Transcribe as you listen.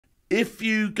If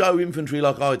you go infantry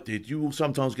like I did, you will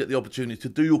sometimes get the opportunity to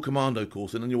do your commando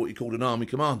course, and then you're what you call an army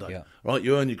commando. Yeah. Right?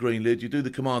 You earn your green lid, you do the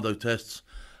commando tests,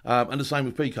 and the same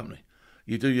with P Company.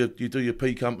 You do your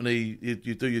P Company, you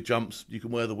do your jumps, you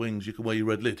can wear the wings, you can wear your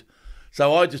red lid.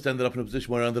 So I just ended up in a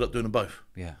position where I ended up doing them both.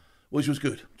 Yeah. Which was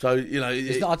good. So, you know...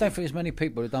 I don't think there's many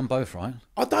people who've done both, right?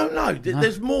 I don't know. No.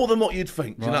 There's more than what you'd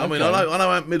think. Do you know what I mean? I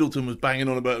know Ant Middleton was banging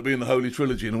on about it being the Holy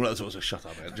Trilogy and all that sort of stuff. Shut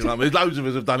up, man. Do you know what I mean? Loads of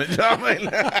us have done it. Do you know what I mean?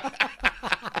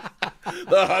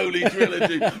 The Holy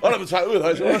Trilogy. I never take with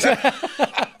those.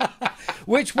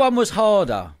 Which one was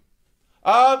harder?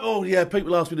 Oh, yeah.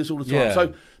 People ask me this all the time. Yeah.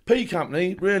 So, P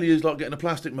Company really is like getting a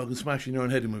plastic mug and smashing your own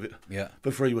head in with it. Yeah.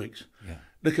 For 3 weeks. Yeah.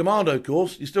 The commando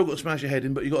course, you still got to smash your head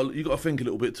in, but you got to think a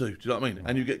little bit too. Do you know what I mean? Right.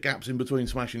 And you get gaps in between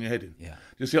smashing your head in. Yeah. Do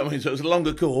you see what I mean? So it's a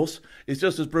longer course. It's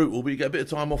just as brutal, but you get a bit of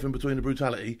time off in between the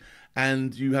brutality,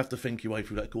 and you have to think your way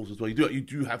through that course as well. You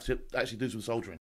do have to actually do some soldiering.